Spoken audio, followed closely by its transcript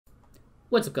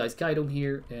What's up guys, Kaido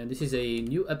here, and this is a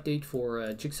new update for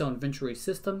JigSaw Inventory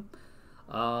system.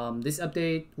 This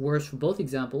update works for both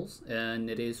examples, and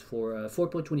it is for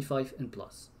 4.25 and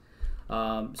plus.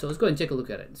 So let's go ahead and take a look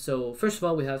at it. So first of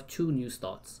all, we have two new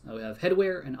slots. We have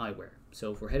HeadWear and EyeWear.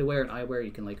 So for HeadWear and EyeWear,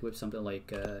 you can like whip something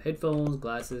like headphones,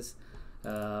 glasses,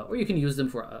 or you can use them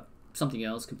for something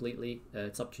else completely.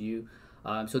 It's up to you.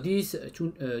 So these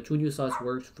two new slots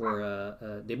work for,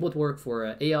 they both work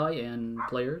for AI and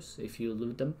players. If you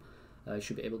loot them, you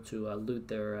should be able to loot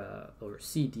their, or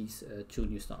see these two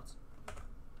new slots.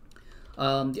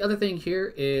 The other thing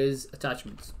here is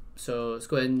attachments. So let's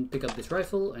go ahead and pick up this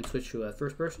rifle and switch to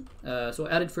first person. So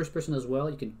I added first person as well.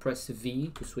 You can press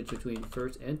V to switch between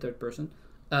first and third person.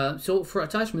 So for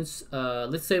attachments,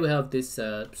 let's say we have this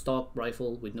stock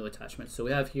rifle with no attachments. So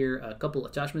we have here a couple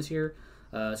attachments here.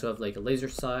 So I have like a laser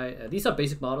sight. These are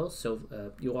basic models, so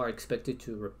you are expected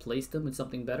to replace them with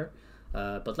something better.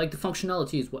 But like the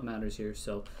functionality is what matters here.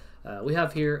 So we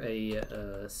have here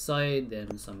a sight,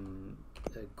 then some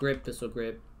grip, pistol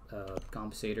grip,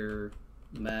 compensator,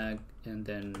 mag, and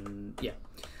then yeah.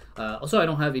 Also, I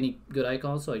don't have any good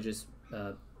icons, so I just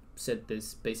set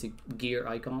this basic gear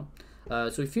icon.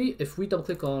 So if we double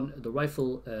click on the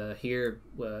rifle here,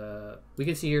 we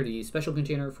can see here the special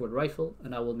container for the rifle,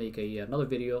 and I will make another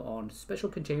video on special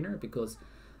container because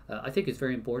I think it's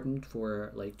very important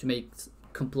for like to make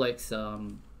complex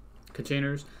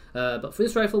containers. But for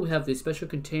this rifle, we have the special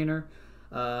container,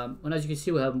 and as you can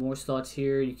see, we have more slots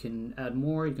here. You can add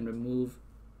more, you can remove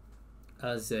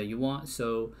as you want.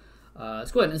 So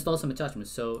let's go ahead and install some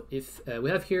attachments. So if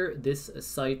we have here this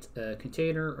sight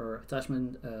container or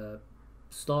attachment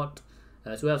slot,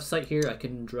 so we have sight here. I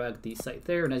can drag the sight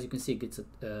there, and as you can see, it gets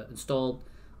installed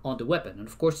on the weapon. And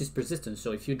of course, it's persistent.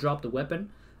 So if you drop the weapon,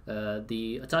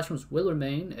 the attachments will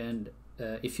remain. And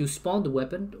if you spawn the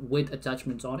weapon with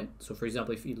attachments on it, so for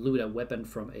example, if you loot a weapon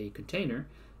from a container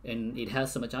and it has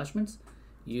some attachments,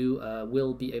 you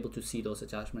will be able to see those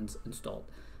attachments installed.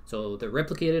 So they're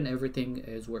replicated and everything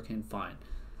is working fine.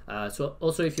 So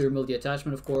also, if you remove the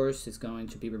attachment, of course, it's going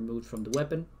to be removed from the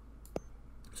weapon.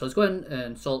 So let's go ahead and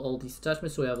install all these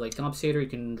attachments. So we have like compensator, you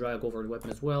can drag over the weapon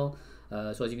as well.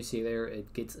 So as you can see there,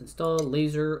 it gets installed.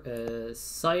 Laser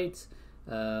sight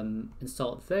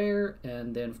installed there,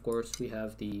 and then of course we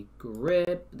have the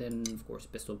grip, then of course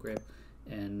pistol grip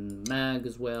and mag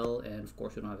as well, and of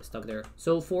course we don't have it stuck there.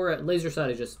 So for laser sight,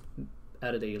 I just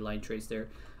added a line trace there.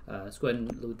 Let's go ahead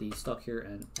and load the stock here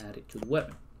and add it to the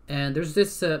weapon. And there's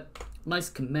this nice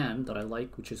command that I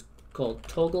like, which is called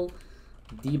toggle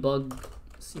debug.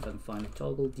 Let's see if I can find it.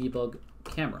 Toggle debug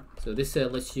camera. So this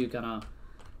lets you kind of,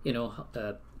 you know,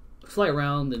 fly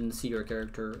around and see your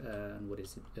character and what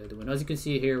is it doing. As you can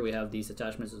see here, we have these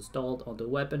attachments installed on the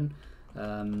weapon,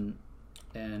 and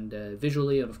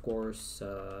visually, and of course,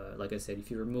 like I said,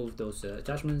 if you remove those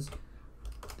attachments,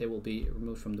 they will be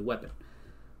removed from the weapon.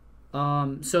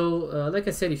 Like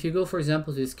I said, if you go, for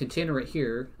example, to this container right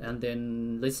here, and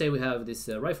then let's say we have this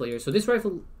rifle here. So this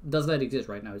rifle does not exist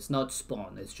right now. It's not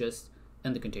spawned. It's just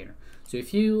in the container. So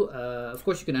if you, of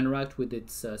course, you can interact with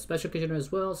its special container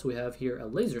as well. So we have here a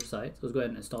laser sight. So let's go ahead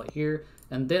and install it here,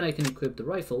 and then I can equip the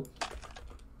rifle.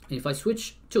 And if I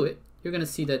switch to it, you're gonna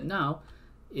see that now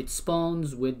it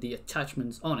spawns with the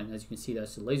attachments on it. As you can see,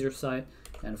 that's the laser sight,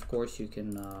 and of course you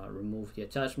can remove the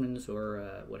attachments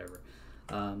or whatever.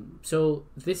 So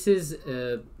this is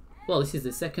well, this is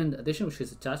the second addition, which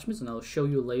is attachments, and I'll show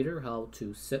you later how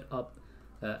to set up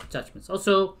attachments.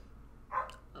 Also,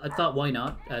 I thought, why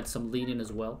not add some lead in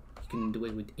as well? You can do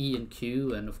it with E and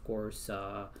Q, and of course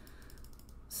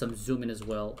some zoom in as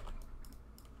well.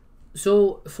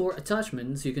 So for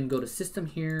attachments, you can go to system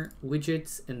here,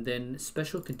 widgets, and then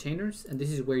special containers, and this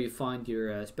is where you find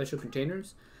your special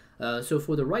containers. So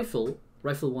for the rifle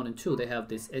 1 and 2, they have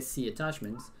this SC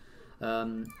attachments.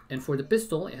 And for the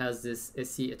pistol, it has this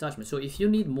SC attachment. So if you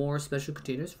need more special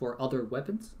containers for other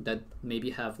weapons that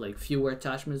maybe have like fewer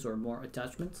attachments or more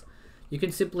attachments, you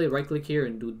can simply right click here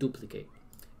and do duplicate,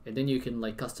 and then you can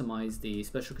like customize the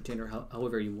special container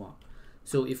however you want.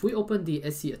 So if we open the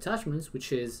SC attachments,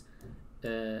 which is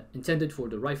intended for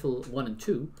the rifle 1 and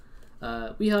 2,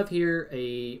 we have here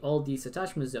all these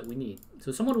attachments that we need.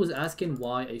 So someone was asking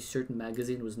why a certain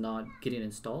magazine was not getting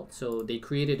installed. So they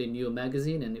created a new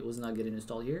magazine and it was not getting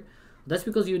installed here. That's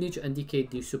because you need to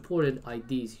indicate the supported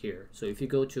IDs here. So if you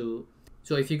go to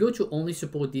only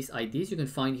support these IDs, you can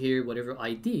find here whatever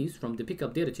IDs from the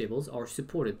pickup data tables are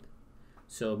supported.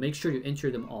 So make sure you enter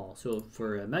them all. So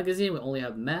for a magazine, we only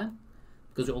have mag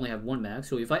because we only have one mag.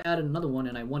 So if I add another one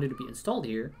and I want it to be installed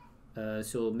here,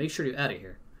 so make sure you add it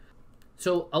here.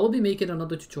 So I will be making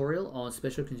another tutorial on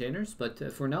special containers,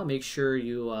 but for now, make sure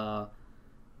you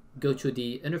go to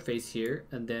the interface here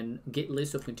and then get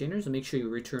list of containers and make sure you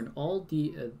return all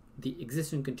the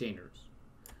existing containers.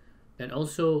 And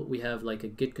also we have like a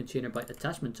get container by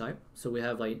attachment type. So we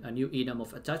have like a new enum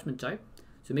of attachment type.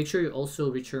 So make sure you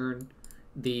also return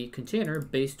the container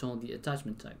based on the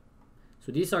attachment type.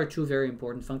 So these are two very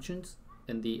important functions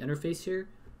in the interface here,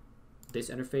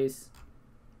 this interface,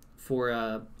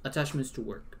 for attachments to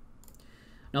work.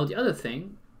 Now the other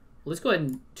thing, let's go ahead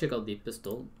and check out the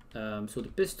pistol. So the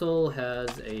pistol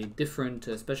has a different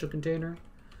special container.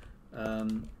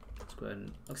 Let's go ahead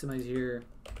and maximize here.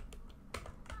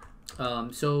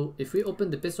 So if we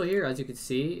open the pistol here, as you can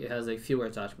see, it has like fewer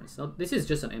attachments. Now this is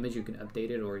just an image, you can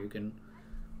update it or you can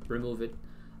remove it.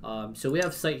 So we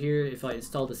have site here. If I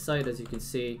install the site, as you can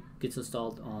see, it gets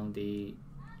installed on the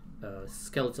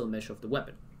skeletal mesh of the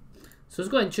weapon. So let's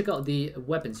go ahead and check out the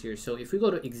weapons here. So if we go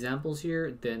to examples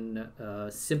here, then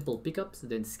simple pickups,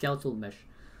 then skeletal mesh.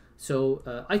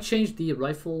 So I changed the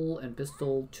rifle and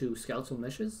pistol to skeletal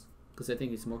meshes because I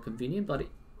think it's more convenient, but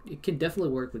it can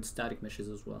definitely work with static meshes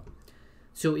as well.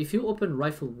 So if you open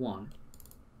rifle 1,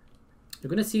 you're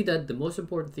going to see that the most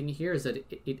important thing here is that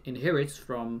it inherits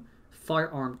from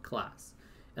firearm class.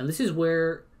 And this is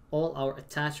where all our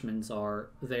attachments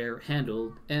are there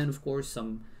handled, and of course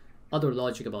some other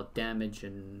logic about damage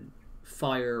and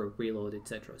fire or reload,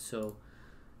 etc. So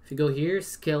if you go here,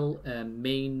 skill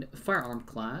main firearm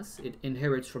class, it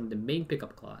inherits from the main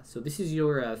pickup class. So this is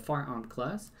your firearm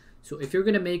class. So if you're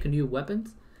going to make a new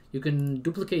weapon, you can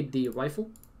duplicate the rifle.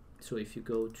 So if you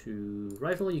go to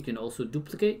rifle, you can also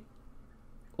duplicate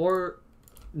or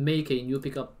make a new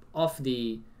pickup of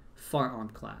the firearm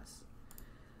class.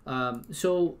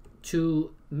 So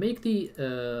to make the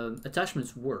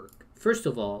attachments work, first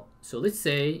of all, so let's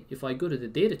say if I go to the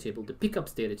data table, the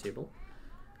pickups data table,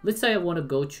 let's say I want to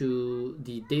go to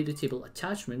the data table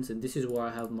attachments, and this is where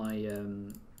I have my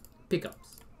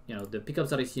pickups, you know, the pickups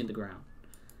that I see in the ground.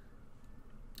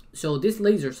 So this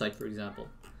laser sight, for example,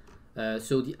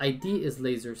 so the ID is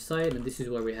laser sight, and this is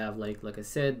where we have like I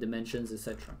said, dimensions,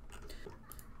 etc.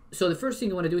 So the first thing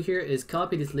you want to do here is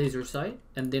copy this laser sight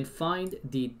and then find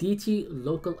the DT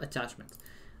local attachment.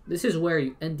 This is where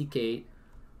you indicate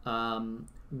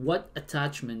what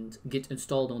attachment gets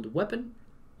installed on the weapon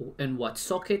and what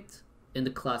socket in the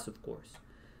class, of course.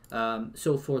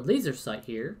 So for laser sight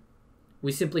here,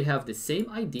 we simply have the same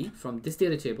ID from this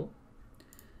data table.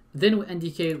 Then we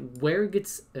indicate where it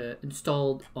gets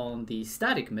installed on the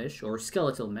static mesh or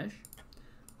skeletal mesh.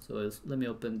 So let me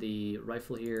open the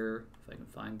rifle here, if I can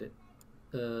find it.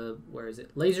 Where is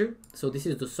it? Laser. So this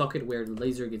is the socket where the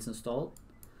laser gets installed.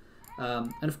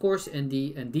 And of course, in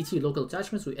the DT local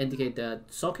attachments, we indicate that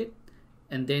socket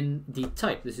and then the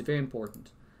type. This is very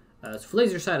important. So for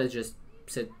laser sight, I just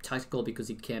said tactical because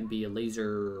it can be a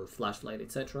laser or flashlight,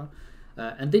 etc.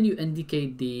 And then you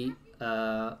indicate the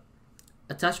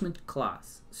attachment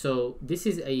class. So this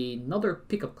is another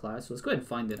pickup class. So let's go ahead and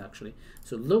find it actually.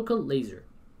 So local laser.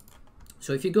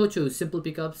 So if you go to simple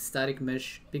pickups, static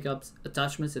mesh pickups,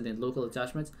 attachments, and then local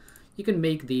attachments, you can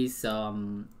make these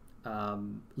local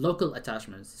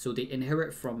attachments. So they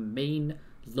inherit from main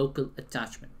local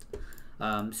attachment.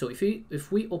 So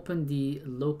if we open the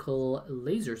local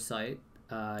laser sight,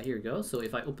 here we go. So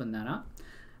if I open that up,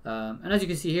 and as you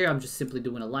can see here, I'm just simply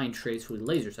doing a line trace for the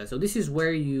laser sight. So this is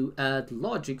where you add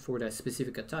logic for that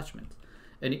specific attachment,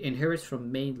 and it inherits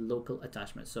from main local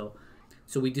attachment. So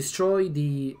we destroy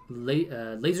the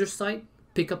laser sight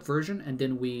pickup version, and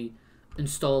then we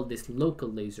install this local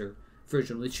laser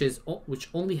version, which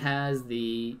only has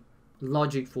the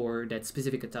logic for that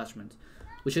specific attachment,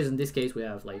 which is in this case we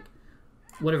have like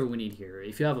whatever we need here.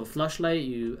 If you have a flashlight,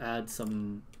 you add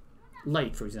some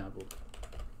light, for example,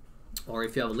 or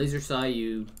if you have a laser sight,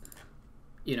 you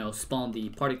know, spawn the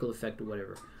particle effect or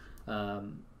whatever.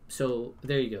 So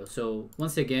there you go. So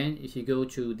once again, if you go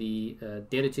to the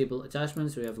data table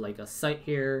attachments, we have like a site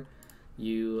here.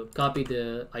 You copy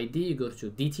the ID, you go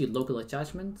to DT local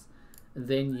attachments, and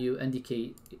then you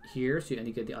indicate here. So you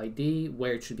indicate the ID,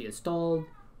 where it should be installed,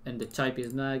 and the type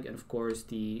is mag, and of course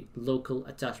the local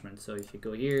attachment. So if you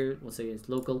go here, once again it's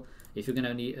local. If you're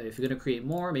gonna create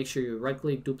more, make sure you right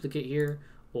click, duplicate here,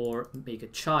 or make a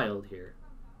child here.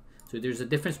 So there's a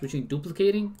difference between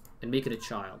duplicating and making a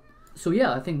child. So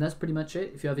yeah, I think that's pretty much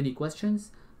it. If you have any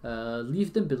questions,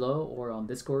 leave them below or on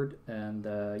Discord. And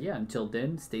yeah, until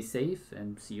then, stay safe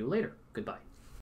and see you later. Goodbye.